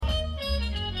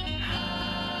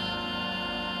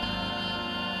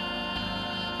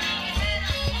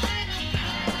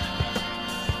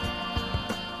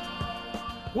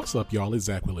What's up, y'all? It's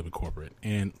Zach with Living Corporate.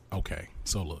 And, okay,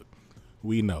 so look,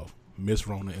 we know Miss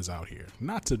Rona is out here.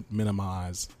 Not to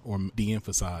minimize or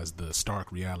de-emphasize the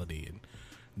stark reality and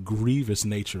grievous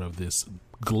nature of this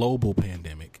global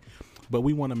pandemic, but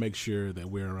we want to make sure that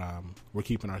we're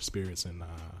keeping our spirits and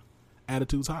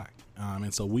attitudes high.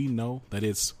 And so we know that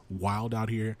it's wild out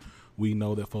here. We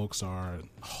know that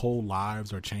whole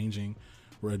lives are changing.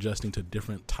 We're adjusting to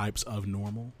different types of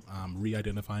normal,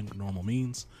 re-identifying what normal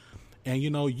means. And,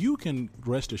 you can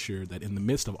rest assured that in the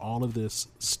midst of all of this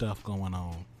stuff going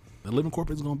on, the Living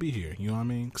Corporate is going to be here. You know what I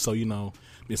mean? So,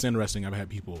 it's interesting. I've had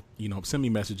people, send me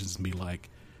messages and be like,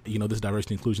 this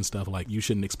diversity inclusion stuff, like, you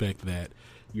shouldn't expect that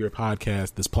your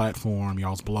podcast, this platform,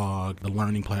 y'all's blog, the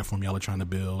learning platform y'all are trying to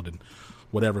build and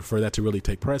whatever, for that to really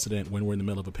take precedent when we're in the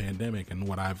middle of a pandemic. And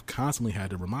what I've constantly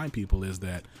had to remind people is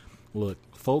that, look,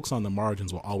 folks on the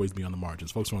margins will always be on the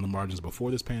margins. Folks were on the margins before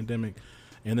this pandemic,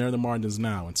 and they're in the margins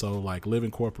now. And so, like,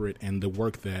 Living Corporate and the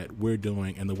work that we're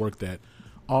doing and the work that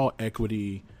all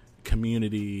equity,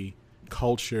 community,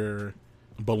 culture,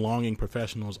 belonging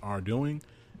professionals are doing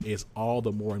is all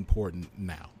the more important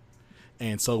now.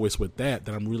 And so it's with that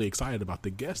I'm really excited about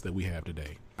the guest that we have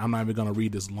today. I'm not even going to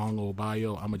read this long old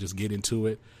bio. I'm going to just get into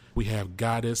it. We have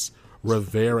Goddess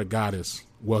Rivera. Goddess,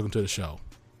 welcome to the show.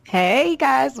 Hey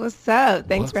guys, what's up?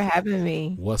 Thanks for having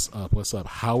me. What's up?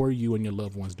 How are you and your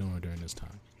loved ones doing during this time?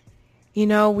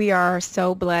 We are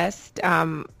so blessed.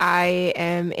 I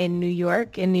am in New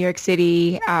York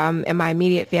City, and my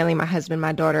immediate family, my husband,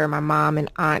 my daughter, my mom and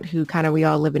aunt, who we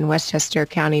all live in Westchester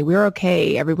County. We're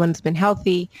okay. Everyone's been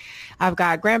healthy. I've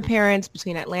got grandparents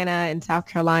between Atlanta and South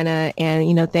Carolina,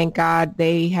 and, thank God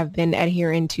they have been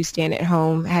adhering to staying at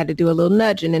home. I had to do a little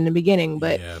nudging in the beginning,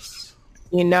 but yes.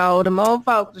 The old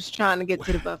folks was trying to get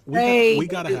to the buffet. We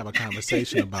got to have a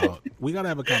conversation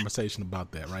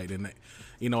about that, right? And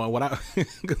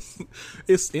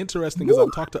it's interesting because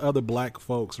I've talked to other black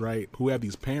folks, right, who have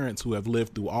these parents who have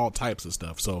lived through all types of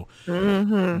stuff. So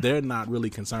they're not really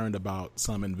concerned about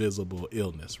some invisible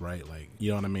illness, right? Like,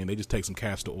 you know what I mean? They just take some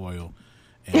castor oil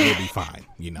and they'll be fine,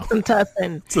 Some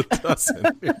tussin.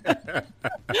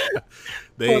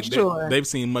 They've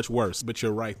seen much worse, but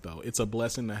you're right, though. It's a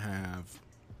blessing to have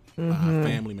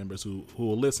family members who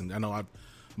will listen. I know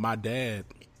my dad,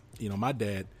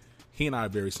 he and I are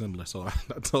very similar. So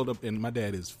I told him, and my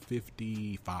dad is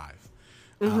 55.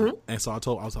 And so I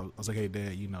was like, hey,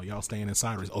 Dad, y'all staying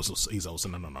inside? He's no, you ain't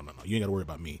got to worry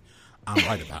about me. I'm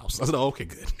right at the house. I said, oh, okay,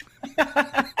 good.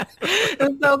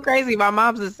 It's so crazy. My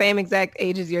mom's the same exact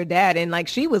age as your dad. And like,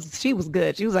 she was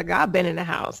good. She was like, I've been in the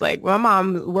house. Like, my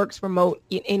mom works remote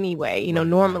anyway,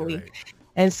 normally. Right.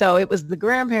 And so it was the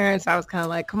grandparents. I was kind of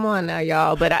like, come on now,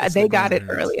 y'all. But they got it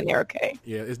early and they're okay.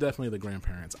 Yeah, it's definitely the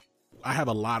grandparents. I have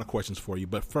a lot of questions for you,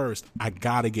 but first I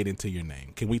got to get into your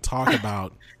name. Can we talk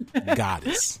about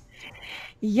Goddess?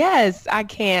 Yes, I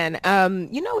can.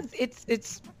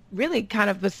 It's really kind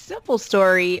of a simple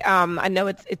story. I know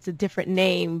it's a different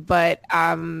name, but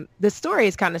the story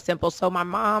is kind of simple. So my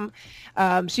mom,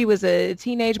 she was a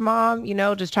teenage mom,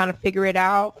 just trying to figure it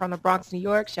out from the Bronx, New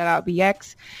York. Shout out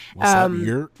BX. What's up,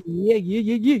 Yurt?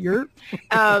 Yeah.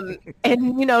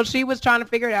 And, she was trying to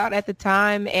figure it out at the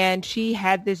time. And she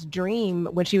had this dream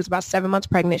when she was about 7 months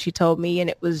pregnant, she told me, and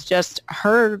it was just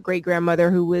her great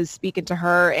grandmother who was speaking to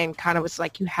her and kind of was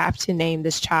like, you have to name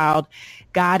this child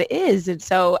God Is. And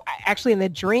so actually in the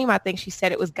dream, I think she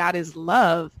said it was God Is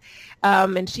Love.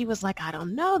 And she was like, I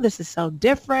don't know, this is so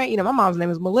different. My mom's name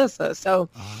is Melissa. So,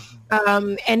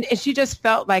 and she just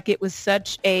felt like it was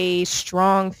such a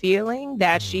strong feeling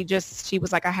that she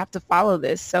was like, I have to follow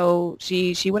this. So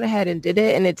she went ahead and did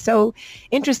it. And it's so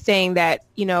interesting that,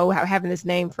 having this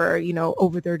name for,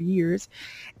 over 30 years,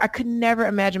 I could never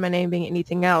imagine my name being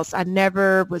anything else. I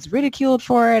never was ridiculed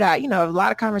for it. A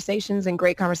lot of conversations and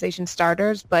great conversation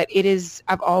starters, but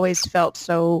I've always felt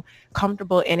so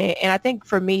comfortable in it. And I think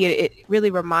for me, it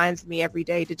really reminds me every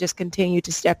day to just continue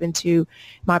to step into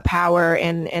my power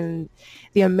and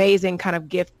the amazing kind of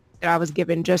gift that I was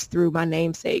given just through my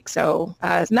namesake. So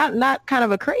it's not kind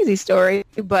of a crazy story,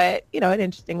 but an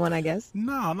interesting one, I guess.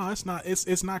 No, it's not.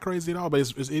 It's not crazy at all, but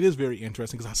it is very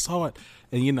interesting because I saw it,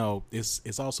 and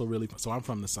it's also really. So I'm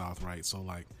from the South, right? So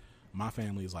like, my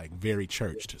family is like very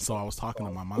churched. So I was talking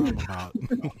to my mom about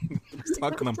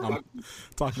talking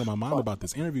to my mom about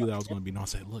this interview that I was going to be. And I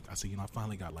said, look, I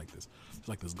finally got like this. She's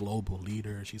like this global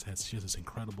leader. She has this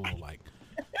incredible, like,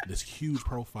 this huge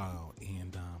profile,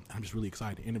 and I'm just really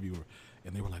excited to interview her.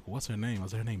 And they were like, what's her name? I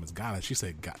said, her name is Goddess. She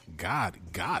said,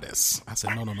 Goddess. I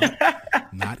said, no,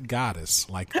 not Goddess.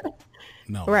 Like,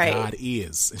 No, Right. God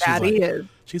is. And God is.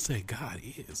 She said, God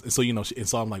is. And so, and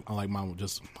so I'm like, Mom,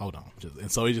 just hold on.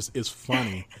 And so it's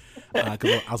funny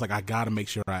because I was like, I got to make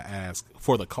sure I ask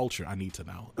for the culture. I need to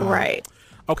know. Right.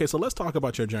 Okay, so let's talk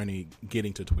about your journey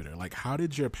getting to Twitter. Like, how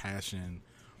did your passion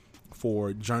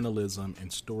for journalism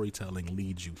and storytelling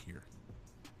lead you here?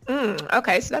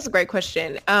 Okay, so that's a great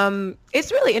question.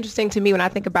 It's really interesting to me when I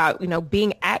think about,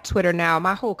 being at Twitter now.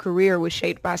 My whole career was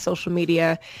shaped by social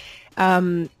media.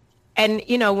 And,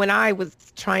 when I was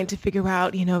trying to figure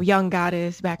out, young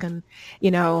goddess back in,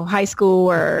 high school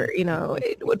or,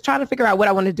 trying to figure out what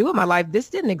I want to do in my life, this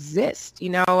didn't exist.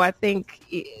 I think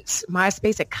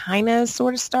MySpace had kind of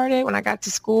sort of started when I got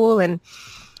to school, and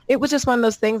it was just one of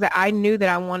those things that I knew that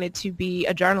I wanted to be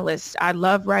a journalist. I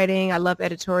love writing. I love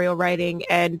editorial writing.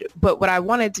 But what I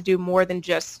wanted to do more than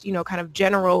just, kind of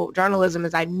general journalism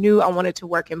is I knew I wanted to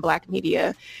work in Black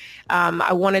media.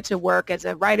 I wanted to work as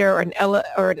a writer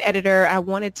or an editor. I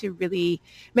wanted to really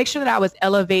make sure that I was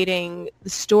elevating the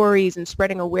stories and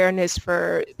spreading awareness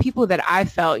for people that I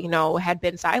felt, had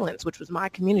been silenced, which was my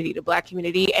community, the Black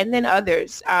community, and then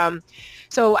others.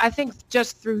 So I think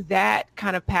just through that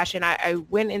kind of passion, I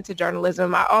went into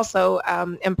journalism. I also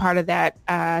am part of that,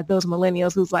 those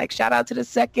millennials who's like, shout out to the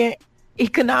second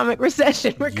economic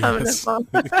recession we're coming upon.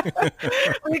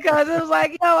 Because it was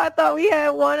like, I thought we had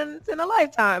one in a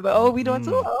lifetime, but we doing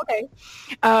two? Oh,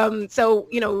 okay. So,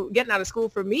 getting out of school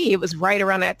for me, it was right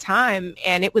around that time.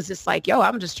 And it was just like,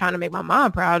 I'm just trying to make my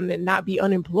mom proud and not be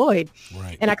unemployed.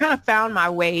 Right. And I kind of found my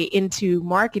way into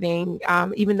marketing.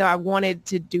 Even though I wanted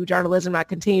to do journalism, I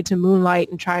continued to moonlight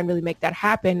and try and really make that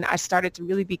happen. I started to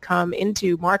really become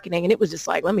into marketing, and it was just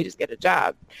like, let me just get a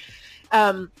job.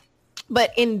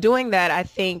 But in doing that, I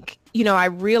think, I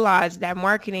realized that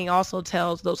marketing also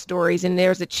tells those stories, and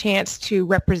there's a chance to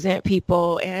represent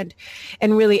people and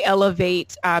really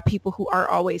elevate people who aren't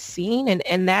always seen.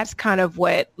 And that's kind of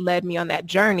what led me on that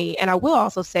journey. And I will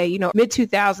also say,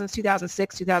 mid-2000s,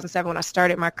 2006, 2007, when I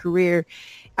started my career,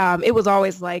 it was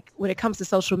always like, when it comes to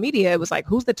social media, it was like,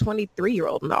 who's the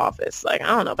 23-year-old in the office? Like, I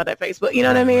don't know about that Facebook. You know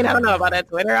what I mean? I don't know about that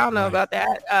Twitter. I don't know about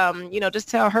that. Just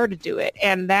tell her to do it.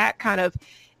 And that kind of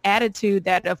attitude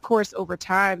that, of course, over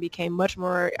time became much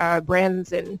more,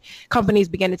 brands and companies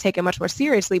began to take it much more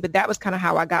seriously. But that was kind of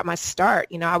how I got my start.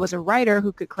 I was a writer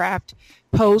who could craft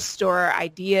posts or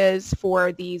ideas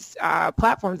for these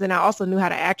platforms. And I also knew how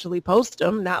to actually post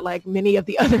them, not like many of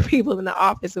the other people in the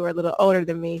office who are a little older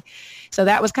than me. So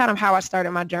that was kind of how I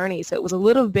started my journey. So it was a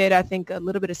little bit of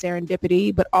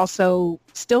serendipity, but also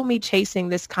still me chasing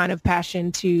this kind of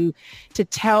passion to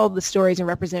tell the stories and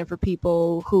represent for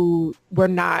people who were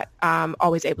not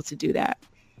always able to do that.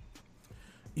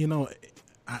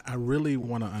 I really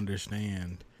want to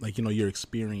understand, your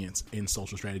experience in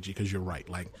social strategy, because you're right.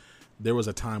 Like, there was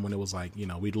a time when it was like,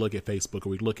 we'd look at Facebook or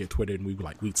we'd look at Twitter and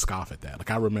we'd scoff at that.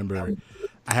 Like, I remember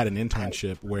I had an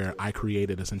internship where I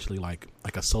created essentially like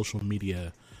a social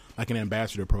media, like an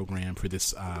ambassador program for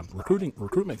this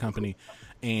recruitment company,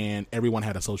 and everyone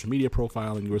had a social media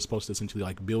profile, and you were supposed to essentially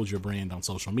like build your brand on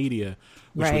social media,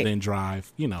 which would then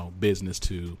drive, business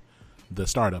to the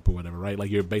startup or whatever, right?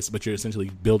 Like, but you're essentially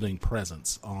building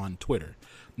presence on Twitter.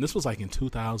 And this was like in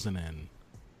 2010.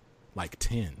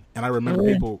 And I remember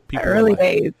people early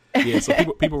days. Yeah,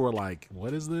 so people were like,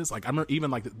 what is this? Like, I remember even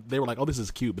like they were like, oh, this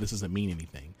is cute, but this doesn't mean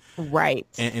anything. Right.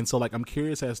 And so like, I'm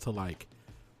curious as to like,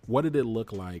 what did it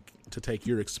look like to take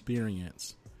your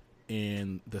experience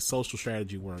in the social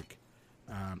strategy work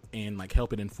and like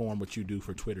help it inform what you do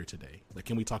for Twitter today? Like,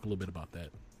 can we talk a little bit about that?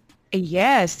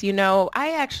 Yes.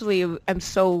 I actually am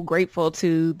so grateful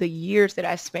to the years that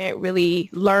I spent really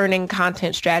learning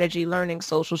content strategy, learning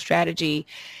social strategy.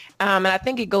 And I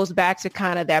think it goes back to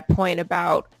kind of that point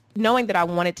about knowing that I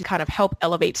wanted to kind of help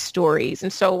elevate stories.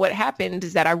 And so what happened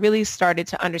is that I really started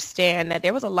to understand that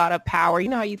there was a lot of power. You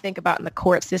know how you think about in the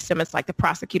court system, it's like the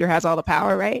prosecutor has all the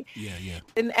power, right? Yeah.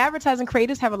 And advertising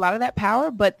creators have a lot of that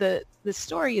power, but the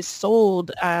story is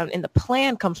sold and the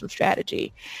plan comes from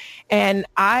strategy. And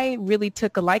I really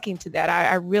took a liking to that.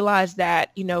 I realized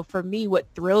that, for me, what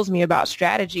thrills me about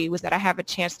strategy was that I have a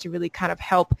chance to really kind of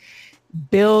help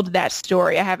build that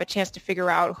story. I have a chance to figure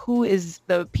out who is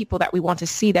the people that we want to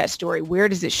see that story. Where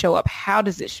does it show up? How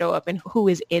does it show up? And who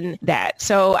is in that?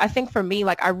 So I think for me,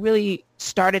 like, I really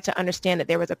started to understand that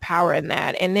there was a power in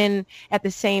that. And then at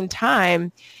the same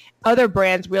time, other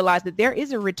brands realized that there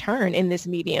is a return in this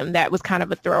medium that was kind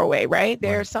of a throwaway, right?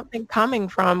 There's something coming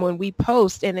from when we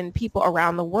post, and then people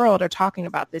around the world are talking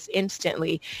about this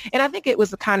instantly. And I think it was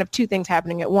the kind of two things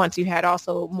happening at once. You had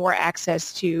also more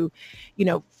access to, you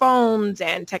know, phones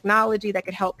and technology that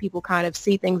could help people kind of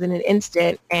see things in an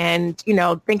instant. And, you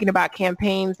know, thinking about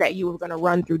campaigns that you were going to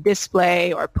run through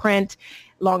display or print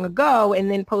long ago, and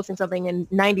then posting something in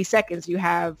 90 seconds, you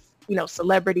have, you know,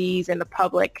 celebrities and the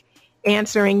public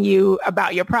answering you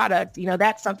about your product. You know,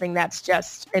 that's something that's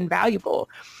just invaluable.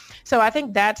 So I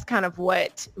think that's kind of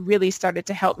what really started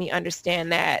to help me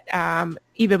understand that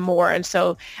even more. And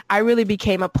so I really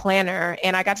became a planner,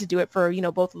 and I got to do it for, you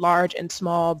know, both large and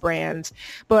small brands.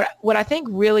 But what I think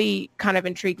really kind of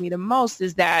intrigued me the most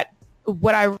is that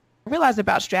what I realized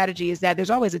about strategy is that there's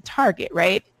always a target,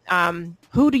 right?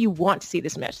 Who do you want to see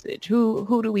this message?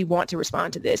 Who do we want to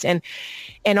respond to this? And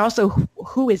also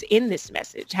who is in this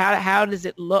message? How does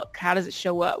it look? How does it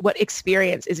show up? What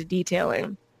experience is it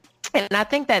detailing? And I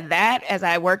think that as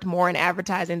I worked more in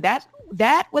advertising,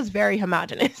 that was very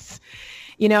homogenous.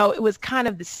 You know, it was kind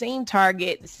of the same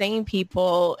target, the same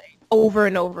people over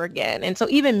and over again. And so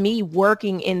even me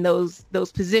working in those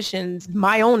positions,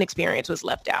 my own experience was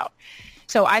left out.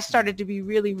 So I started to be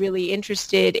really, really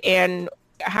interested in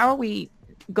how are we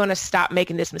going to stop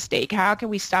making this mistake? How can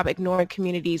we stop ignoring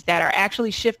communities that are actually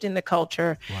shifting the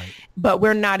culture, but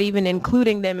we're not even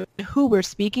including them in who we're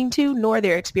speaking to, nor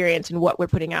their experience in what we're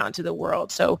putting out into the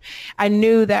world. So I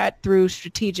knew that through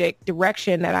strategic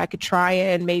direction that I could try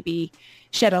and maybe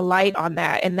shed a light on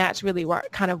that. And that's really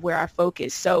kind of where I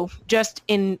focus. So just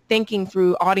in thinking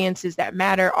through audiences that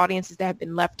matter, audiences that have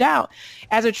been left out,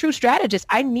 as a true strategist,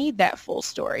 I need that full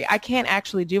story. I can't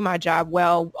actually do my job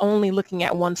well only looking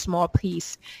at one small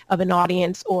piece of an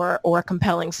audience or a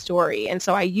compelling story. And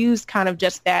so I used kind of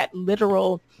just that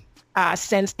literal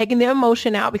sense, taking the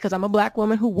emotion out, because I'm a Black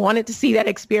woman who wanted to see that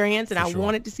experience, and I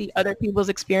wanted to see other people's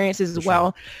experiences as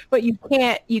well. But you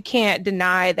can't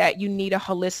deny that you need a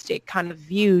holistic kind of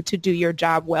view to do your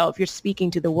job well if you're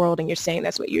speaking to the world and you're saying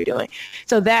that's what you're doing.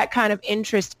 So that kind of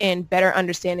interest in better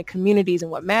understanding communities and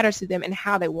what matters to them and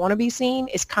how they want to be seen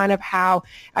is kind of how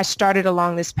I started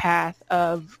along this path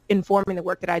of informing the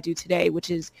work that I do today, which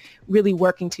is really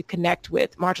working to connect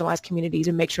with marginalized communities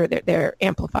and make sure that they're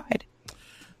amplified.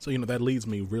 So, you know, that leads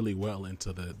me really well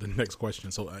into the next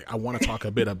question. So I want to talk a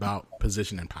bit about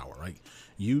position and power, right?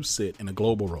 You sit in a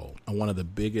global role on one of the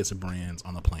biggest brands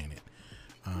on the planet.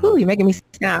 Ooh, you're making me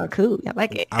sound cool. I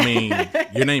like it. I mean,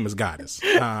 your name is Goddess.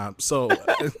 So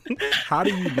how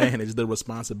do you manage the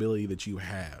responsibility that you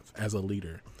have as a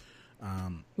leader?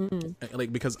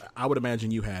 Like, because I would imagine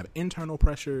you have internal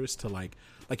pressures to like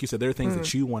you said, there are things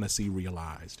that you want to see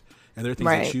realized. And there are things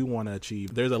that you want to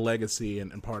achieve. There's a legacy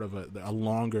and part of a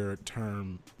longer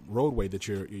term roadway that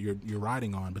you're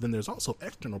riding on. But then there's also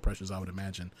external pressures, I would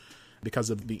imagine, because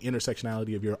of the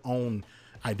intersectionality of your own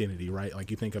identity, right?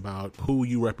 Like you think about who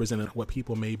you represent and what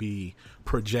people maybe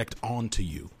project onto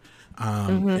you.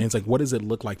 And it's like, what does it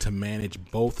look like to manage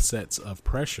both sets of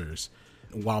pressures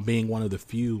while being one of the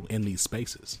few in these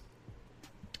spaces?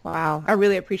 Wow. I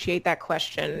really appreciate that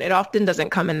question. It often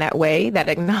doesn't come in that way that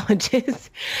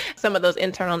acknowledges some of those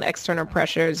internal and external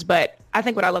pressures. But I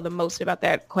think what I love the most about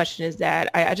that question is that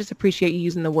I just appreciate you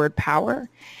using the word power.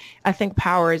 I think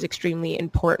power is extremely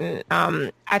important.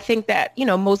 I think that, you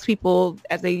know, most people,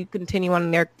 as they continue on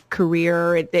in their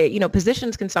career, you know,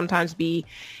 positions can sometimes be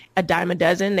a dime a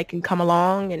dozen. They can come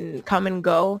along and come and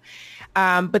go.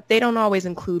 But they don't always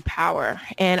include power.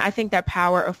 And I think that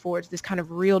power affords this kind of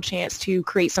real chance to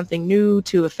create something new,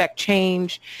 to affect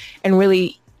change, and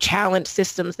really challenge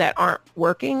systems that aren't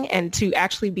working, and to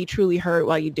actually be truly heard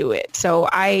while you do it. So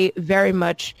I very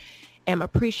much am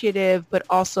appreciative, but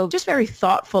also just very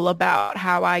thoughtful about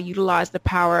how I utilize the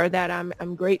power that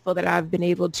I'm grateful that I've been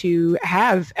able to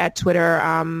have at Twitter.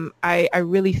 I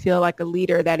really feel like a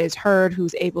leader that is heard,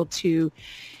 who's able to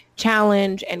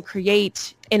challenge and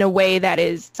create in a way that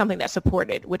is something that's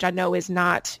supported, which I know is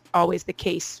not always the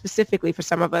case, specifically for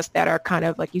some of us that are kind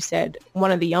of, like you said,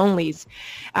 one of the onlys.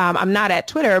 I'm not at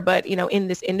Twitter, but, you know, in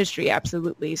this industry,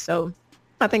 absolutely. So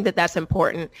I think that that's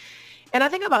important. And I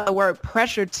think about the word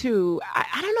pressure too.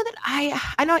 I don't know that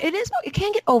I know it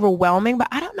can get overwhelming, but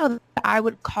I don't know that I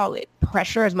would call it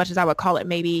pressure as much as I would call it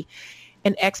maybe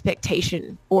an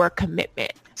expectation or a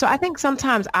commitment. So I think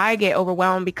sometimes I get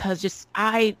overwhelmed because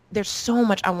there's so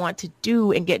much I want to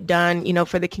do and get done,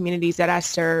 for the communities that I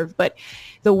serve. But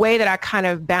the way that I kind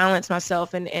of balance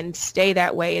myself and stay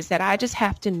that way is that I just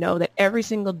have to know that every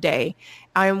single day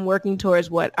I am working towards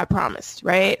what I promised,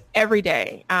 right? Every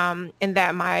day. And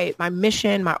that my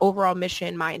mission, my overall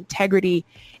mission, my integrity,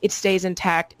 it stays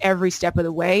intact every step of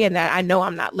the way, and that I know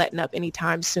I'm not letting up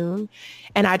anytime soon.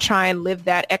 And I try and live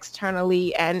that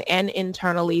externally and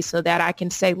internally so that I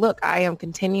can say, look, I am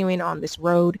continuing on this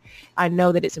road. I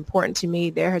know that it's important to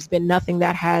me. There has been nothing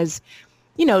that has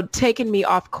taken me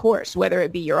off course, whether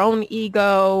it be your own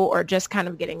ego or just kind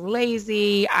of getting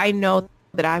lazy. I know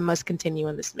that I must continue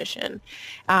in this mission.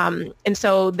 And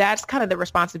so that's kind of the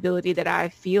responsibility that I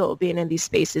feel being in these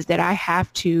spaces, that I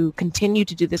have to continue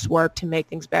to do this work to make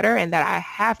things better, and that I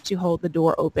have to hold the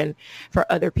door open for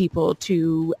other people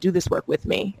to do this work with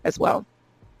me as well.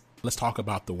 Let's talk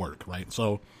about the work, right?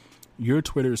 So you're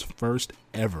Twitter's first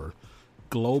ever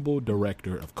global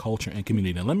director of culture and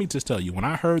community. And let me just tell you, when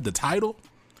I heard the title,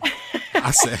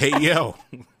 I said, hey, yo.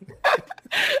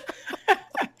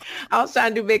 I was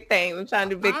trying to do big things.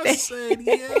 I said,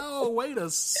 yo, wait a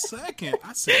second.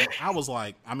 I was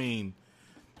like, I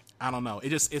don't know.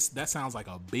 That sounds like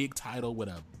a big title with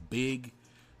a big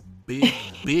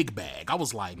bag. I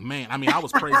was like, man, I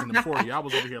was praising him for you. I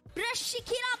was over here.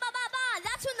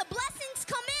 That's when the blessings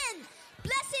come in.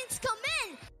 Blessings come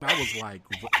in. I was like,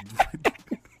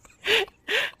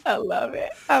 I love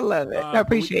it. I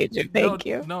appreciate you. Thank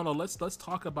you. No. Let's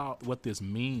talk about what this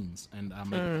means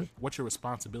and what your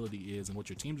responsibility is and what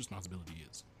your team's responsibility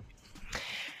is.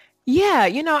 Yeah,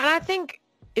 and I think,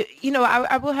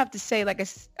 I will have to say, like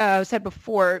I said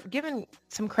before, giving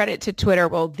some credit to Twitter,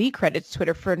 the credit to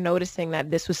Twitter for noticing that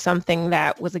this was something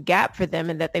that was a gap for them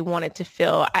and that they wanted to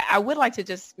fill. I would like to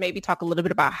just maybe talk a little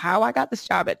bit about how I got this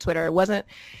job at Twitter. It wasn't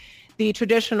the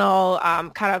traditional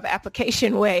kind of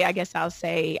application way, I guess I'll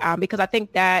say, because I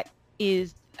think that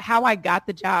is how I got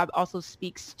the job also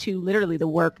speaks to literally the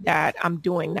work that I'm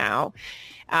doing now.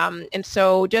 And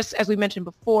so just as we mentioned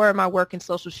before, my work in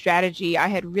social strategy, I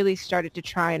had really started to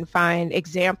try and find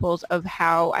examples of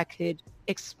how I could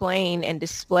explain and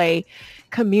display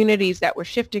communities that were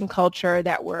shifting culture,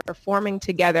 that were forming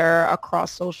together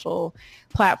across social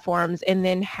platforms, and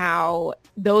then how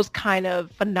those kind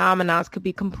of phenomena could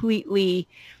be completely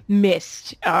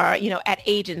missed, at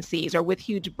agencies or with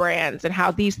huge brands, and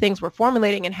how these things were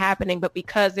formulating and happening, but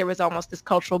because there was almost this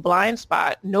cultural blind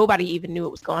spot, nobody even knew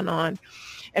what was going on.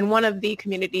 And one of the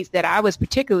communities that I was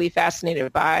particularly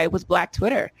fascinated by was Black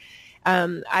Twitter.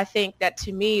 I think that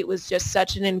to me, it was just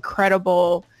such an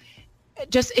incredible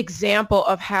just example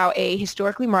of how a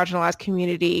historically marginalized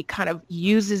community kind of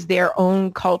uses their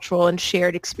own cultural and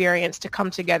shared experience to come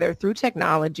together through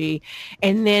technology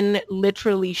and then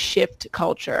literally shift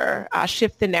culture,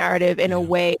 shift the narrative in a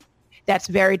way that's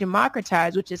very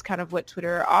democratized, which is kind of what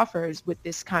Twitter offers with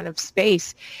this kind of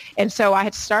space. And so I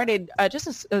had started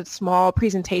just a small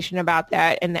presentation about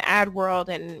that in the ad world,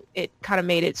 and it kind of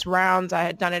made its rounds. I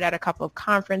had done it at a couple of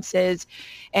conferences,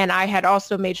 and I had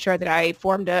also made sure that I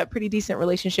formed a pretty decent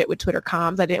relationship with Twitter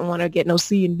comms. I didn't want to get no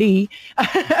C&D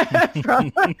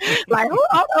from like,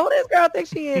 who this girl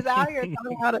thinks she is out here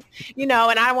telling how to,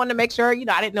 and I wanted to make sure,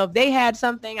 I didn't know if they had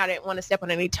something. I didn't want to step on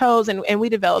any toes, and we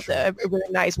developed a really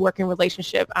nice working relationship.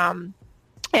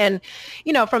 And,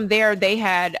 from there, they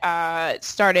had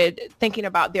started thinking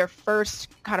about their first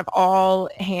kind of all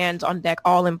hands on deck,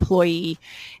 all employee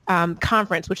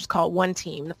conference, which is called One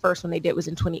Team. The first one they did was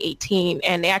in 2018.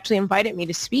 And they actually invited me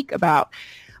to speak about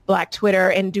Black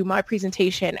Twitter and do my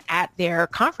presentation at their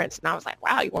conference. And I was like,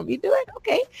 wow, you want me to do it?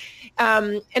 Okay.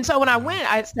 And so when I went,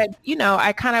 I said,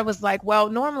 I kind of was like, well,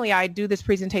 normally I do this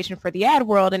presentation for the ad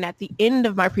world. And at the end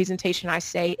of my presentation, I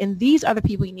say, and these are the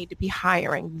people you need to be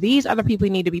hiring. These are the people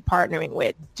you need to be partnering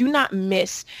with. Do not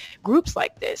miss groups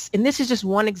like this. And this is just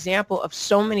one example of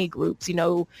so many groups,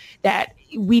 that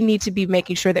we need to be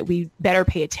making sure that we better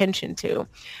pay attention to.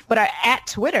 But at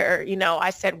Twitter, I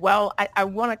said, well, I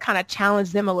want to kind of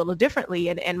challenge them a little differently.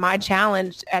 And my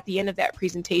challenge at the end of that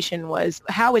presentation was,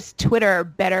 how is Twitter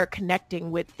better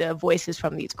connecting with the voices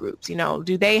from these groups?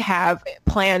 Do they have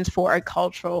plans for a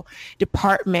cultural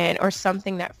department or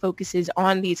something that focuses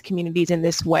on these communities in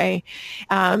this way?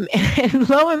 And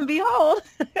lo and behold,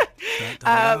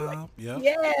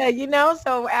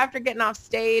 so after getting off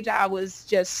stage, I was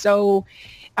just so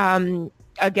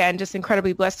again, just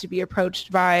incredibly blessed to be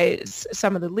approached by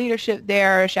some of the leadership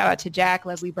there. Shout out to Jack,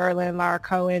 Leslie Berlin, Lara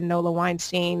Cohen, Nola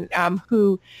Weinstein,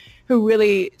 who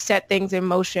really set things in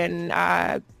motion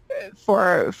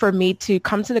for me to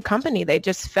come to the company. They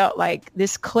just felt like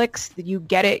this clicks, you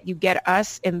get it, you get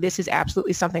us, and this is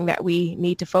absolutely something that we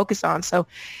need to focus on. So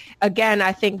again,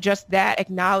 I think just that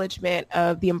acknowledgement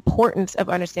of the importance of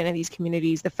understanding these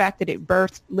communities, the fact that it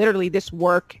birthed literally this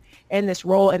work and this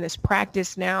role and this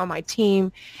practice now, my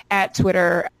team at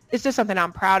Twitter, it's just something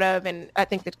I'm proud of, and I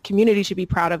think the community should be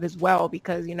proud of as well,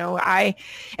 because, you know, I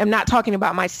am not talking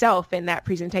about myself in that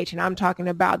presentation. I'm talking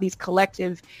about these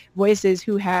collective voices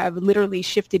who have literally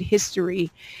shifted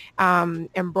history and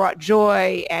brought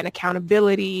joy and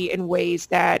accountability in ways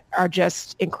that are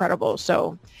just incredible.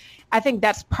 So I think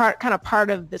that's part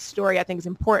of the story. I think is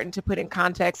important to put in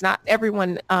context. Not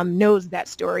everyone knows that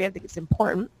story. I think it's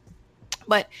important.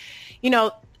 But, you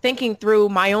know, thinking through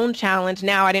my own challenge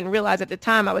now, I didn't realize at the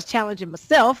time I was challenging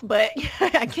myself, but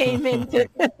I came into,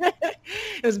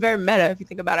 it was very meta if you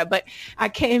think about it, but I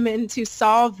came in to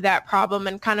solve that problem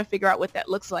and kind of figure out what that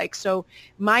looks like. So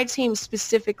my team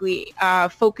specifically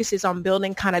focuses on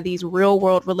building kind of these real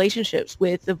world relationships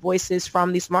with the voices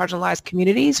from these marginalized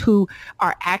communities who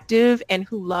are active and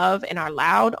who love and are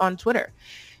loud on Twitter.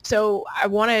 So I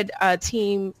wanted a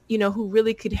team, you know, who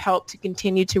really could help to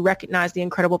continue to recognize the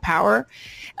incredible power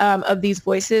of these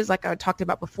voices. Like I talked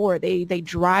about before, they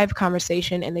drive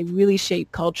conversation and they really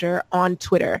shape culture on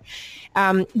Twitter.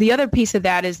 The other piece of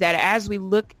that is that as we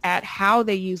look at how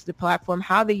they use the platform,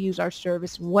 how they use our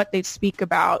service, what they speak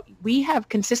about, we have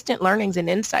consistent learnings and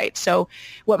insights. So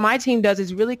what my team does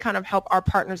is really kind of help our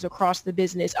partners across the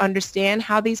business understand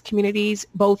how these communities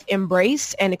both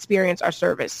embrace and experience our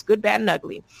service, good, bad, and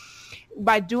ugly.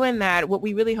 By doing that, what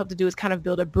we really hope to do is kind of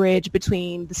build a bridge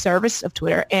between the service of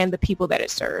Twitter and the people that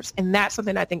it serves. And that's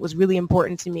something I think was really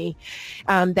important to me,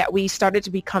 that we started to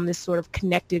become this sort of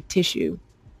connective tissue.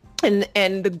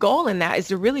 And the goal in that is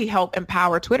to really help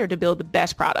empower Twitter to build the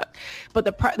best product, but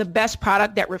the best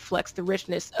product that reflects the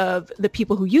richness of the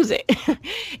people who use it.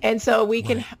 And so we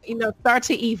can, you know, start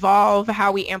to evolve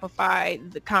how we amplify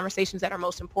the conversations that are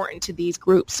most important to these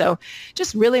groups. So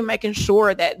just really making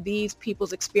sure that these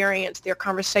people's experience, their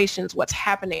conversations, what's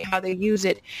happening, how they use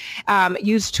it,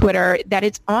 use Twitter, that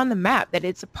it's on the map, that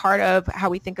it's a part of how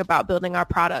we think about building our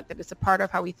product, that it's a part of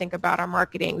how we think about our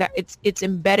marketing, that it's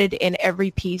embedded in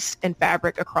every piece and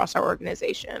fabric across our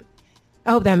organization.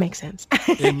 I hope that makes sense.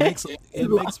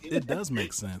 It does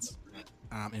make sense.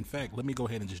 In fact, let me go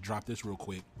ahead and just drop this real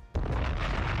quick.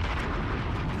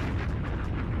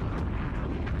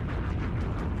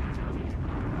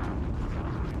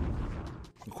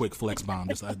 Quick flex bomb.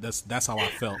 That's how I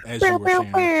felt as you were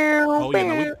sharing. Oh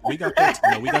yeah, no, we got that.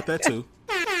 No, we got that too.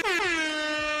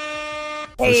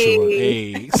 For sure.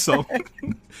 Hey, so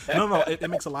no, it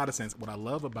makes a lot of sense. What I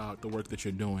love about the work that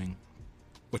you're doing,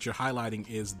 what you're highlighting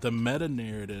is the meta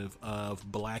narrative of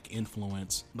Black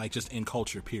influence, like just in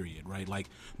culture, period, right? Like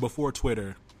before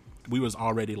Twitter, we was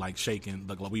already like shaking.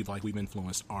 We've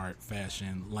influenced art,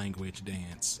 fashion, language,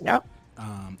 dance. Yep.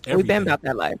 We've been about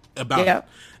that life. It.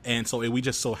 And so we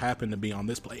just so happen to be on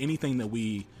this play. Anything that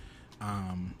we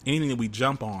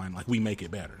jump on, like we make it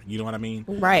better. You know what I mean?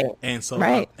 Right. And so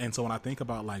when I think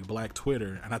about like Black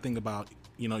Twitter, and I think about,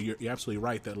 you know, you're absolutely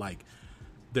right that like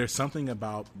there's something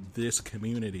about this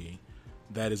community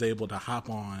that is able to hop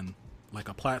on like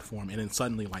a platform and then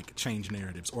suddenly like change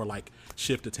narratives or like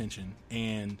shift attention.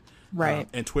 And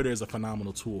and Twitter is a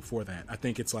phenomenal tool for that. I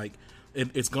think it's like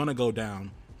it's gonna go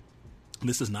down.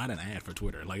 This is not an ad for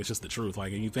Twitter. Like, it's just the truth.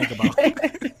 Like, and you think about,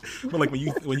 but like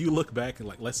when you look back and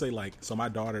like, let's say like, so my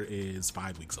daughter is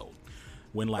 5 weeks old.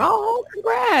 When like, oh,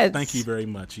 congrats! Thank you very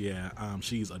much. Yeah,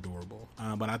 she's adorable.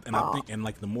 I think, and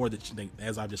like the more that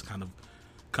as I've just kind of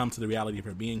come to the reality of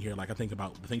her being here, like I think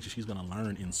about the things that she's going to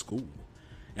learn in school,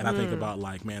 and I think about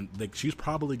like, man, like she's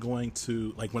probably going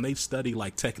to like when they study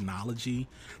like technology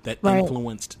that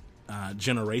influenced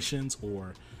generations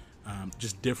or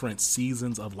just different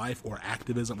seasons of life or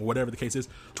activism or whatever the case is,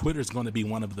 Twitter is going to be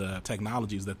one of the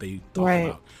technologies that they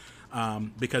talk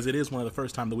about, because it is one of the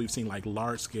first time that we've seen like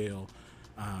large scale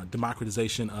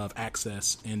democratization of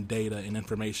access and data and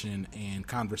information and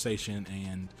conversation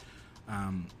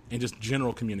and just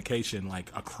general communication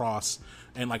like across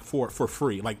and like for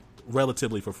free, like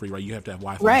relatively for free, right? You have to have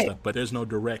Wi-Fi and stuff, but there's no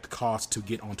direct cost to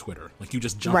get on Twitter. Like you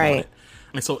just jump on it.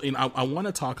 And so I want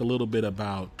to talk a little bit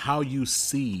about how you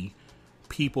see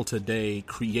people today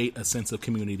create a sense of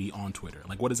community on Twitter.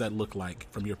 Like, what does that look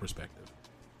like from your perspective?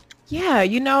 Yeah,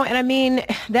 you know, and I mean,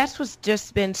 that's what's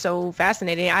just been so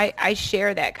fascinating. I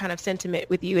share that kind of sentiment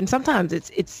with you. And sometimes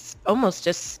it's almost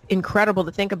just incredible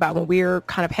to think about when we're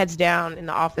kind of heads down in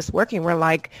the office working. We're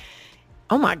like,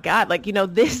 oh my God, like,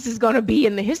 this is going to be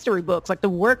in the history books. Like the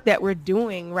work that we're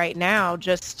doing right now,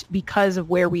 just because of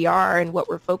where we are and what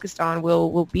we're focused on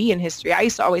will be in history. I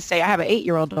used to always say I have an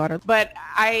 8-year-old daughter, but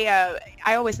I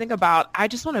always think about, I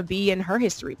just want to be in her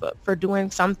history book for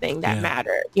doing something that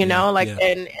mattered, and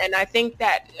I think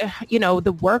that,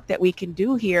 the work that we can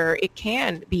do here, it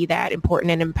can be that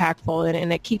important and impactful,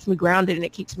 and it keeps me grounded, and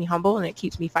it keeps me humble, and it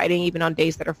keeps me fighting even on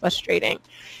days that are frustrating.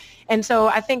 And so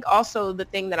I think also the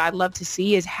thing that I love to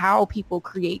see is how people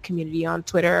create community on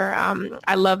Twitter.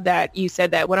 I love that you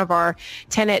said that one of our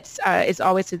tenets is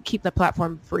always to keep the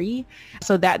platform free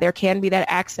so that there can be that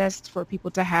access for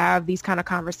people to have these kind of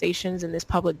conversations in this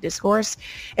public discourse.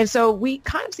 And so we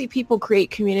kind of see people create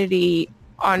community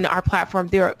on our platform.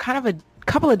 There are kind of a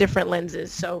couple of different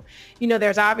lenses. So,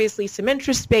 there's obviously some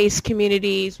interest-based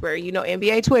communities where,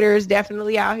 NBA Twitter is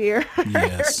definitely out here.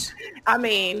 Yes. I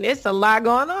mean, it's a lot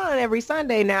going on every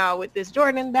Sunday now with this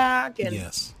Jordan doc. And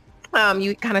yes.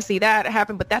 You kind of see that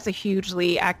happen, but that's a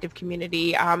hugely active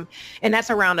community. And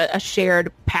that's around a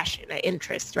shared passion, an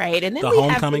interest, right? And then the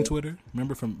homecoming Twitter,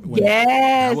 remember from when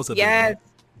yes, that was a yes.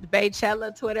 The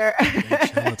Baychella Twitter.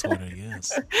 Baychella Twitter,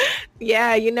 yes.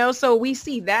 Yeah, so we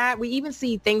see that. We even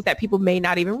see things that people may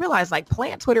not even realize, like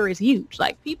plant Twitter is huge.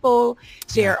 Like people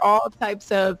share all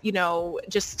types of,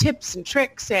 just tips and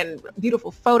tricks and beautiful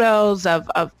photos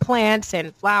of plants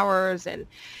and flowers and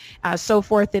so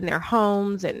forth in their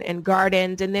homes and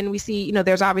gardens. And then we see,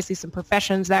 there's obviously some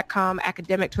professions that come.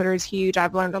 Academic Twitter is huge.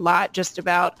 I've learned a lot just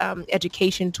about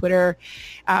education Twitter,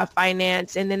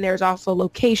 finance. And then there's also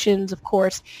locations, of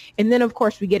course. And then, of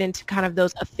course, we get into kind of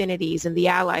those affinities and the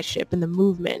allyship and the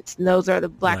movements. And those are the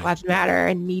Black Lives Matter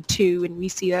and Me Too. And we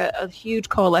see a huge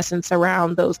coalescence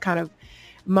around those kind of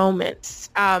moments.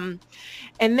 And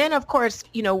then, of course,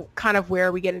 kind of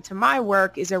where we get into my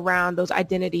work is around those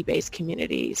identity-based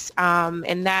communities.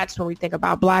 And that's when we think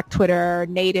about Black Twitter,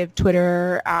 Native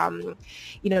Twitter,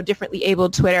 differently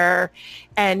abled Twitter,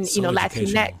 and,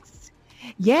 Latinx.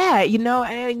 Yeah,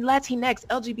 and Latinx,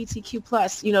 LGBTQ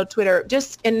plus, Twitter,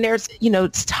 and there's,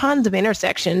 tons of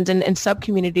intersections and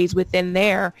sub-communities within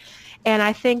there. And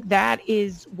I think that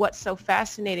is what's so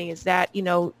fascinating is that,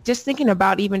 just thinking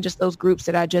about even just those groups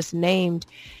that I just named,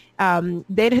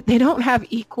 they don't have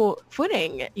equal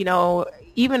footing,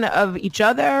 even of each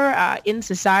other in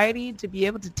society to be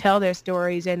able to tell their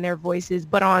stories and their voices.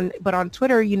 But on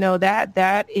Twitter,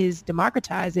 that is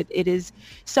democratized. It is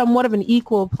somewhat of an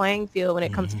equal playing field when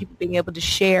it comes to people being able to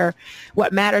share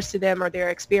what matters to them or their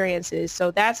experiences.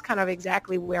 So that's kind of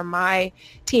exactly where my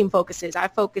team focuses. I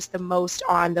focus the most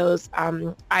on those.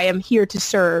 I am here to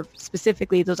serve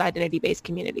specifically those identity-based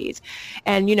communities.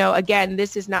 And, again,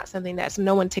 this is not something that's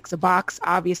no one ticks a box,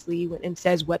 obviously, and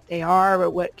says what they are or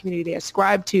what community they ascribe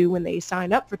to when they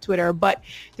sign up for Twitter, but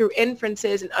through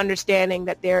inferences and understanding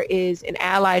that there is an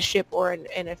allyship or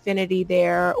an affinity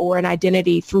there or an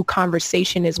identity through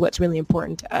conversation is what's really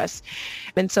important to us.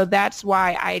 And so that's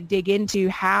why I dig into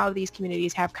how these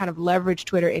communities have kind of leveraged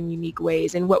Twitter in unique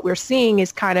ways. And what we're seeing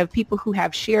is kind of people who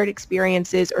have shared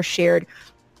experiences or shared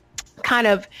kind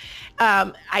of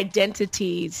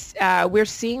identities. We're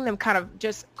seeing them kind of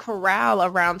just corral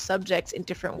around subjects in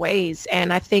different ways.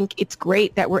 And I think it's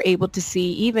great that we're able to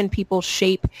see even people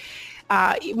shape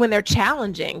when they're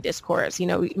challenging discourse.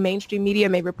 Mainstream media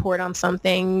may report on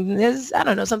something,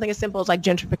 something as simple as like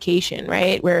gentrification,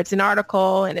 right? Where it's an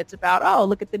article and it's about, oh,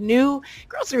 look at the new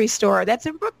grocery store that's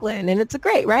in Brooklyn. And it's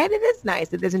great, right? It is nice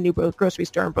that there's a new grocery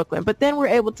store in Brooklyn. But then we're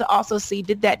able to also see,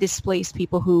 did that displace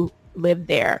people who lived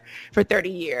there for 30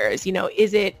 years?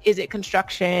 Is it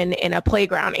construction in a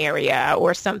playground area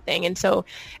or something? And so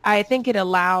I think it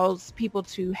allows people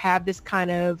to have this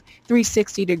kind of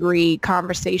 360-degree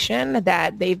conversation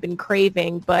that they've been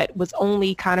craving, but was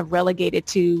only kind of relegated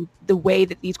to the way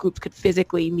that these groups could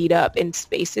physically meet up in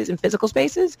spaces, in physical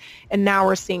spaces. And now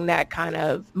we're seeing that kind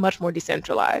of much more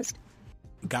decentralized.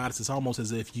 Goddess, it's almost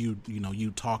as if you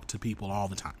talk to people all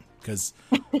the time. Because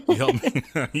you help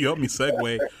me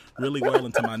segue really well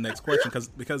into my next question.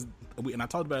 Because I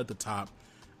talked about it at the top.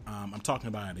 I'm talking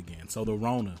about it again. So the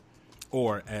Rona,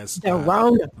 or as the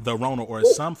Rona, or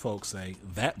as some folks say,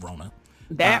 that Rona,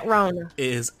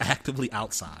 is actively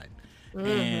outside,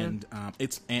 and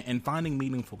and finding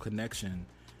meaningful connection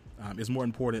is more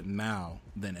important now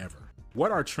than ever.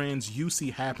 What are trends you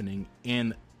see happening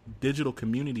in digital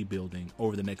community building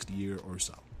over the next year or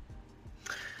so?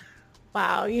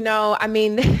 Wow.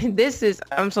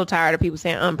 I'm so tired of people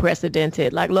saying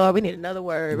unprecedented. Like, Lord, we need another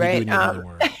word, right? Another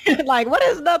word. Like, what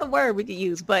is another word we could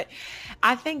use? But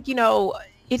I think,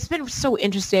 It's been so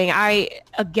interesting.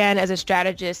 Again, as a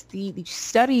strategist, the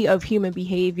study of human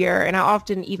behavior, and I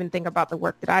often even think about the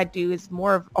work that I do is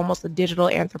more of almost a digital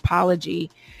anthropology,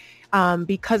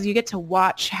 because you get to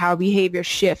watch how behavior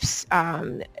shifts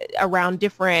around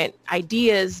different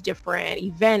ideas, different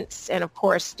events, and of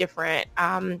course, different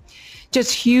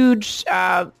just huge,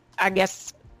 I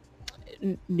guess,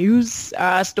 news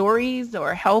stories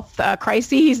or health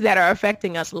crises that are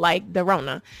affecting us, like the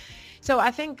Rona. So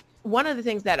I think one of the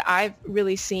things that I've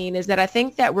really seen is that I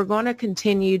think that we're going to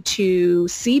continue to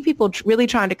see people really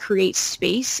trying to create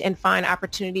space and find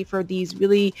opportunity for these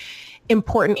really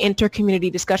important inter-community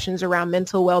discussions around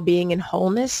mental well-being and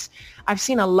wholeness. I've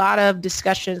seen a lot of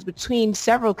discussions between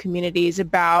several communities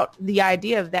about the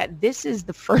idea of that this is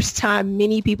the first time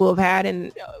many people have had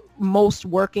in most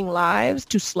working lives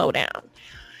to slow down.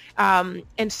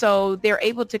 And so they're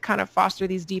able to kind of foster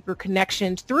these deeper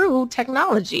connections through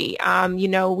technology.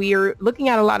 We are looking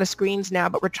at a lot of screens now,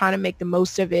 but we're trying to make the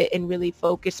most of it and really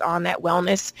focus on that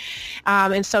wellness.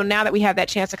 And so now that we have that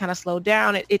chance to kind of slow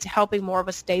down, it's helping more of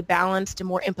us stay balanced and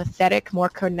more empathetic, more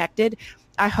connected.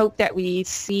 I hope that we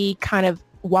see kind of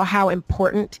how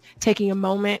important taking a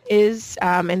moment is,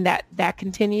 and that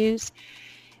continues.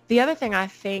 The other thing I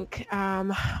think,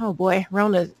 Rona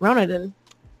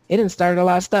didn't start a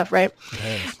lot of stuff, right?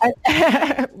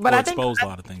 But I think exposed a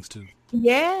lot of things too.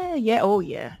 Yeah. Oh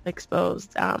yeah.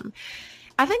 Exposed.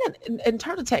 I think in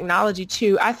terms of technology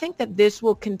too, I think that this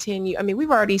will continue. I mean,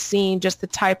 we've already seen just the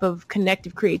type of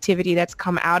connective creativity that's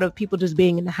come out of people just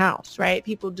being in the house, right?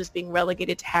 People just being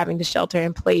relegated to having to shelter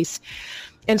in place.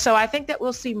 And so I think that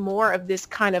we'll see more of this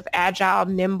kind of agile,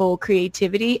 nimble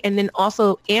creativity, and then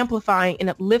also amplifying and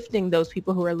uplifting those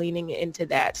people who are leaning into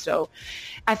that. So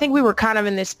I think we were kind of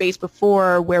in this space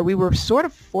before where we were sort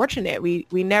of fortunate. We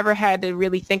never had to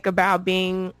really think about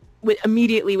being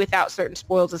immediately without certain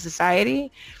spoils of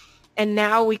society. And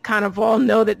now we kind of all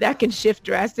know that can shift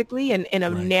drastically in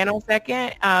a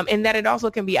nanosecond, and that it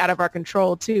also can be out of our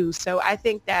control too. So I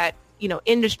think that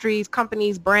industries,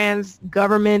 companies, brands,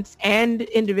 governments, and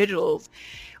individuals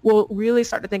will really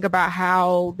start to think about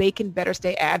how they can better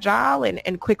stay agile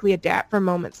and quickly adapt for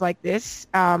moments like this,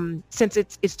 since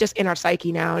it's just in our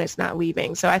psyche now and it's not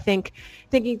leaving. So I think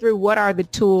thinking through what are the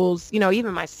tools,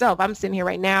 even myself, I'm sitting here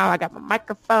right now, I got my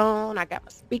microphone, I got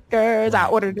my speakers, I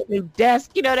ordered a new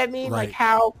desk, you know what I mean? Right. Like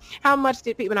how much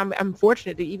did people, and I'm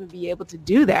fortunate to even be able to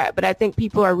do that, but I think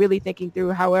people are really thinking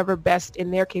through however best in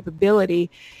their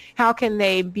capability, how can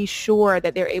they be sure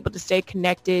that they're able to stay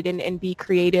connected and be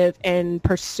creative and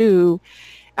pursue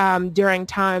during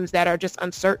times that are just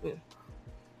uncertain.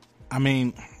 I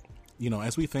mean,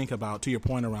 as we think about, to your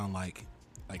point around like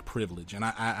privilege, and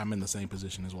I'm in the same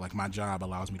position as well. Like my job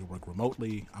allows me to work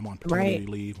remotely. I'm on paternity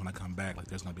leave. When I come back, like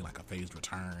there's going to be like a phased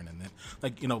return. And then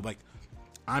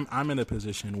I'm in a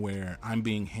position where I'm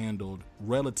being handled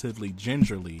relatively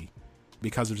gingerly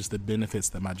because of just the benefits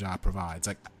that my job provides,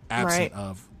 like absent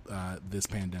of this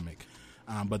pandemic,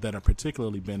 but that are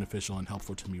particularly beneficial and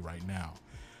helpful to me right now.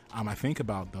 I think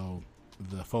about, though,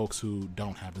 the folks who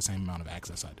don't have the same amount of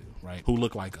access I do, right? Who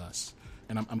look like us.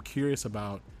 And I'm curious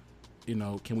about,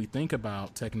 can we think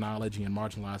about technology and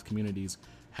marginalized communities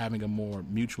having a more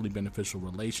mutually beneficial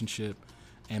relationship?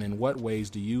 And in what ways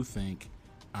do you think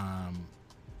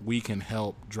we can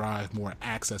help drive more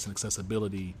access and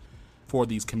accessibility for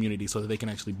these communities so that they can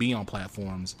actually be on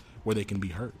platforms where they can be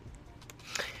heard?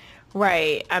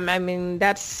 Right. I mean,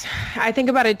 I think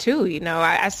about it too.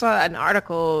 I saw an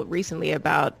article recently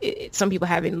about some people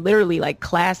having literally like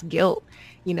class guilt,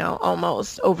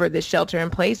 almost over this shelter in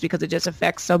place because it just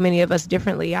affects so many of us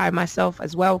differently. I myself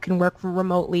as well can work from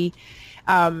remotely,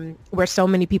 where so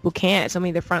many people can't. So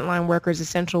many of the frontline workers,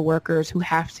 essential workers who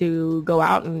have to go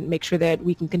out and make sure that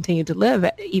we can continue to live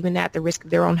even at the risk of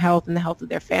their own health and the health of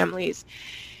their families.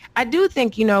 I do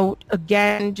think,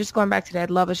 again, just going back to that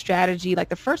love of strategy, like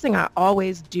the first thing I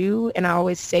always do and I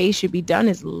always say should be done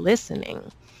is listening.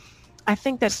 I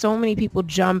think that so many people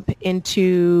jump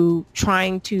into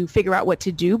trying to figure out what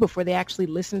to do before they actually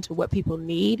listen to what people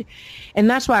need. And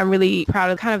that's why I'm really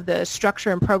proud of kind of the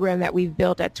structure and program that we've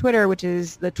built at Twitter, which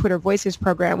is the Twitter Voices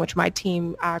program, which my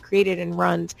team created and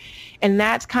runs. And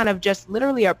that's kind of just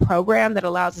literally a program that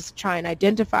allows us to try and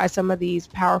identify some of these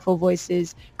powerful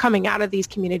voices coming out of these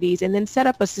communities and then set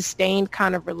up a sustained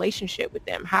kind of relationship with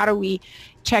them. How do we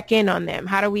check in on them?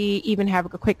 How do we even have a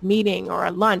quick meeting or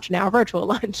a lunch, now a virtual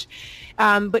lunch?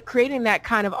 But creating that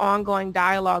kind of ongoing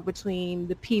dialogue between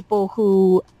the people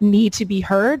who need to be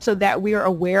heard so that we are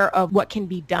aware of what can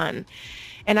be done.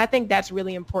 And I think that's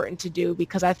really important to do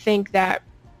because I think that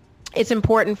it's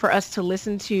important for us to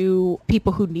listen to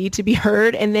people who need to be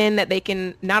heard, and then that they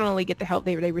can not only get the help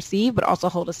they receive, but also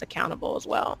hold us accountable as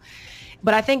well.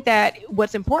 But I think that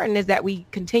what's important is that we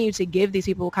continue to give these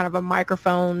people kind of a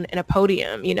microphone and a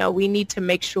podium. You know, we need to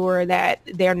make sure that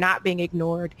they're not being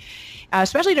ignored,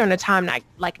 especially during a time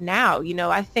like now. You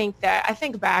know, I think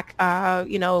back,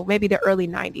 you know, maybe the early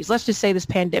 90s. Let's just say this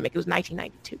pandemic, it was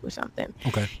 1992 or something.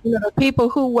 Okay. You know, the people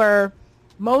who were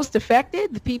most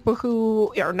affected, the people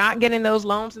who are not getting those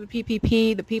loans of the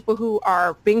PPP, the people who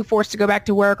are being forced to go back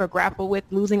to work or grapple with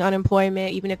losing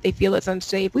unemployment, even if they feel it's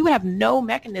unsafe, we would have no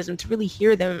mechanism to really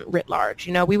hear them writ large.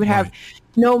 You know, we would have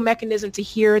no mechanism to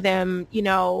hear them, you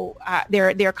know,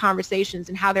 their conversations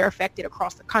and how they're affected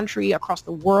across the country, across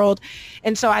the world.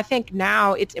 And so I think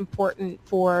now it's important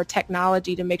for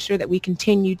technology to make sure that we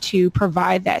continue to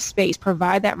provide that space,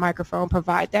 provide that microphone,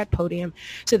 provide that podium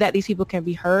so that these people can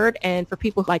be heard. And for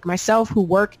people like myself who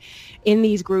work in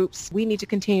these groups, we need to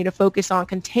continue to focus on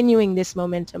continuing this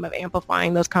momentum of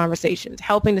amplifying those conversations,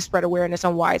 helping to spread awareness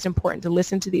on why it's important to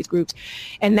listen to these groups.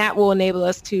 And that will enable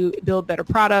us to build better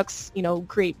products, you know,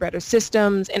 create better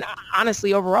systems, and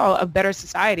honestly, overall, a better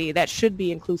society that should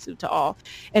be inclusive to all.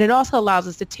 And it also allows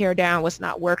us to tear down what's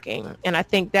not working. And I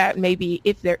think that maybe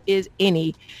if there is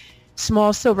any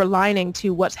small silver lining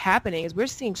to what's happening is we're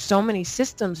seeing so many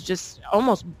systems just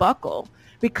almost buckle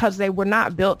because they were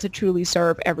not built to truly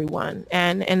serve everyone.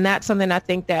 And that's something I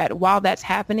think that while that's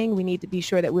happening, we need to be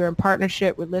sure that we're in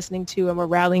partnership, we're listening to, and we're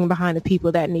rallying behind the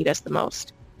people that need us the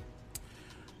most.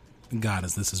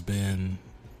 Goddess, this has been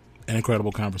an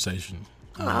incredible conversation.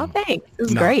 Oh, thanks. It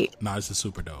was great. No, this is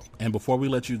super dope. And before we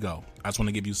let you go, I just want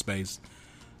to give you space.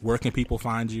 Where can people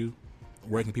find you?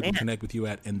 Where can people connect with you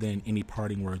at? And then any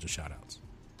parting words or shout outs?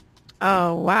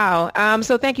 Oh, wow.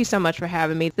 So thank you so much for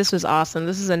having me. This was awesome.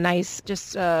 This is a nice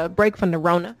just break from the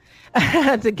Rona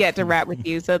to get to rap with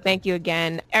you. So thank you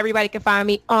again. Everybody can find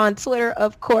me on Twitter,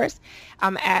 of course.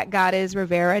 I'm at Goddess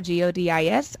Rivera,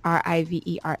 GODIS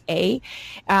RIVERA.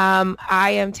 I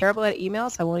am terrible at email,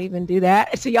 so I won't even do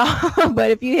that to y'all. But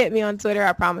if you hit me on Twitter,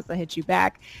 I promise I'll hit you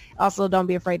back. Also, don't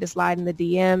be afraid to slide in the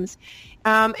DMs.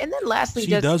 And then lastly,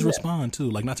 she does respond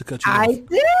too. Like, not to cut you off. I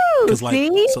do.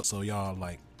 Like, so y'all,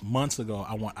 like, months ago,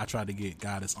 I tried to get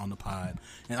Goddess on the pod,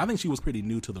 and I think she was pretty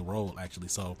new to the role actually.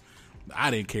 So I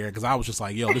didn't care because I was just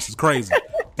like, "Yo, this is crazy."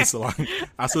 And so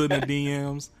I slid in the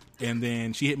DMs, and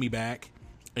then she hit me back,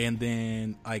 and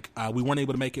then like we weren't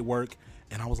able to make it work,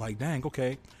 and I was like, "Dang,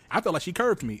 okay." I felt like she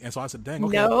curved me, and so I said, "Dang,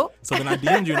 okay." No. So then I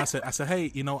DM'd you, and I said,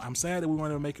 "Hey, you know, I'm sad that we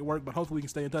weren't able to make it work, but hopefully we can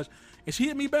stay in touch." And she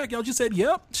hit me back, y'all. Just said,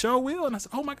 "Yep, sure will." And I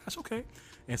said, "Oh my gosh, okay."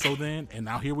 And so then, and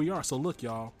now here we are. So look,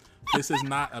 y'all. This is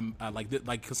not like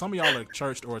because some of y'all are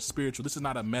churched or spiritual. This is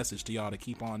not a message to y'all to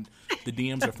keep on. The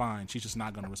DMs are fine. She's just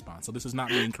not going to respond. So this is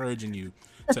not me encouraging you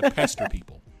to pester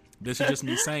people. This is just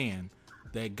me saying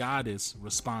that Goddess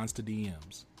responds to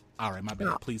DMs. All right, my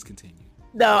bad. Please continue.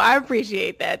 No, I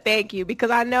appreciate that. Thank you.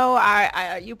 Because I know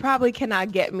you probably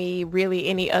cannot get me really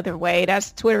any other way.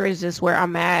 Twitter is just where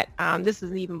I'm at. This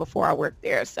is even before I worked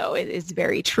there. So it is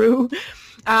very true.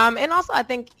 And also, I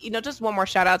think, you know, just one more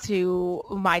shout out to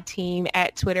my team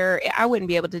at Twitter. I wouldn't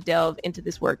be able to delve into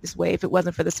this work this way if it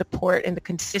wasn't for the support and the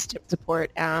consistent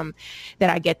support that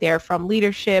I get there from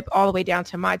leadership all the way down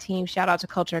to my team. Shout out to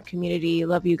Culture and Community.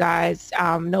 Love you guys.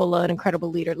 Nola, an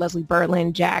incredible leader. Leslie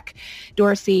Berlin, Jack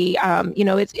Dorsey. You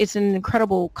know, it's an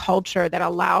incredible culture that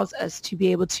allows us to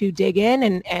be able to dig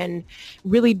in and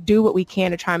really do what we can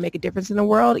to try and make a difference in the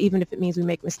world, even if it means we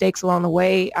make mistakes along the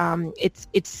way. It's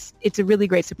a really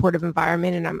great supportive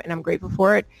environment, and I'm grateful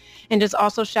for it. And just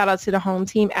also shout out to the home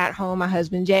team at home, my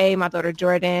husband Jay, my daughter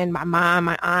Jordan, my mom,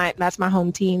 my aunt. That's my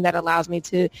home team that allows me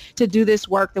to do this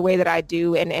work the way that I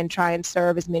do and try and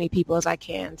serve as many people as I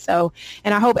can. So,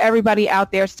 and I hope everybody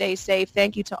out there stays safe.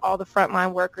 Thank you to all the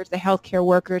frontline workers, the healthcare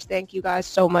workers. Thank you guys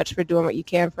so much for doing what you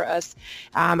can for us.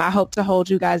 I hope to hold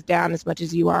you guys down as much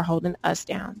as you are holding us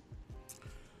down.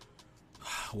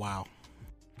 Wow.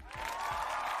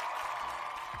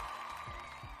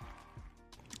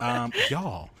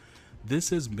 Y'all, this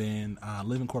has been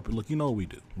Living Corporate. Look, you know what we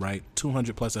do, right?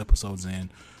 200 plus episodes in,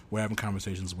 we're having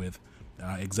conversations with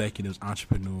executives,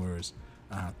 entrepreneurs,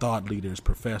 thought leaders,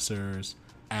 professors,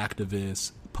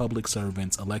 activists, public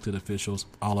servants, elected officials,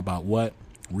 all about what?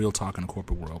 Real talk in the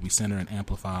corporate world. We center and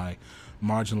amplify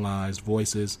marginalized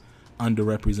voices,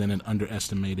 underrepresented,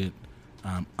 underestimated,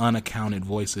 unaccounted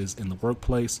voices in the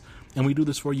workplace. And we do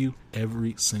this for you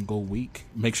every single week.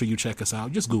 Make sure you check us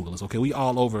out. Just Google us, okay? We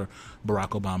all over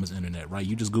Barack Obama's internet, right?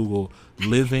 You just Google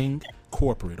Living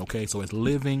Corporate, okay? So it's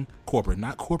Living Corporate,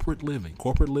 not corporate living.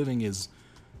 Corporate living is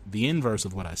the inverse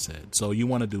of what I said. So you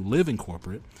want to do living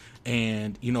corporate,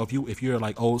 and if you're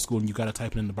like old school and you got to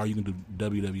type it in the bar, you can do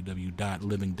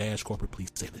www.living-corporate,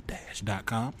 please say the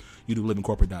dash.com. You do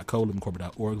livingcorporate.co,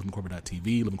 livingcorporate.org,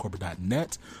 livingcorporate.tv,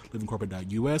 livingcorporate.net,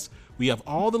 livingcorporate.us. We have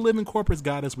all the living corporates,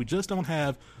 guys. We just don't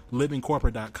have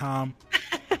livingcorporate.com.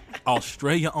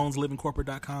 Australia owns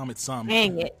livingcorporate.com. It's something.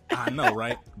 Dang it. I know,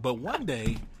 right? But one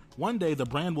day the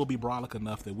brand will be brolic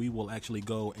enough that we will actually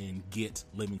go and get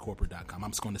livingcorporate.com.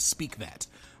 I'm just going to speak that.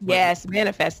 Yes,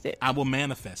 manifest it. I will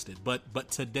manifest it.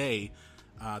 But today,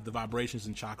 the vibrations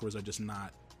and chakras are just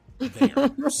not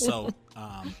there. So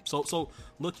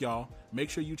look, y'all, make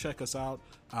sure you check us out.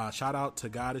 Shout out to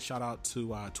Goddess. Shout out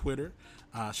to Twitter.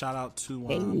 Shout out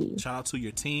to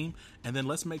your team. And then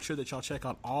let's make sure that y'all check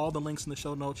out all the links in the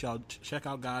show notes. Y'all check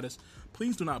out Goddess.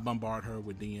 Please do not bombard her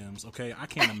with DMs, okay? I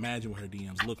can't imagine what her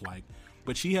DMs look like.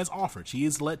 But she has offered. She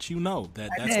has let you know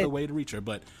that that's the way to reach her.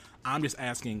 But I'm just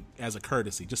asking as a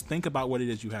courtesy. Just think about what it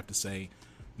is you have to say.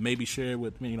 Maybe share it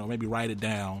with me, maybe write it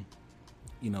down,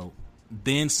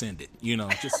 then send it.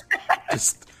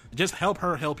 Just help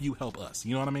her help you help us.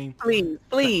 You know what I mean?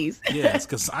 Please. Yes,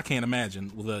 because I can't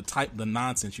imagine the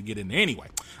nonsense you get in there. Anyway,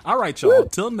 all right, y'all.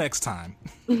 Till next time.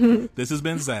 This has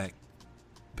been Zach.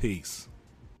 Peace.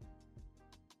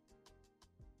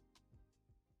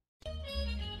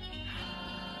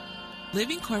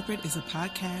 Living Corporate is a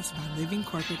podcast by Living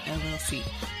Corporate LLC.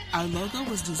 Our logo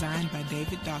was designed by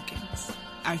David Dawkins.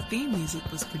 Our theme music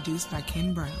was produced by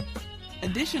Ken Brown.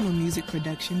 Additional music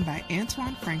production by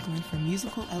Antoine Franklin for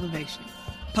Musical Elevation.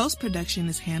 Post-production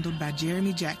is handled by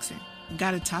Jeremy Jackson.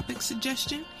 Got a topic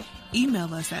suggestion?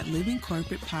 Email us at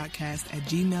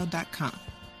livingcorporatepodcast@gmail.com.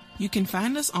 You can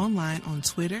find us online on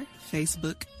Twitter,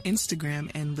 Facebook,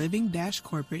 Instagram, and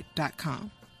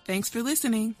living-corporate.com. Thanks for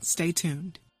listening. Stay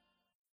tuned.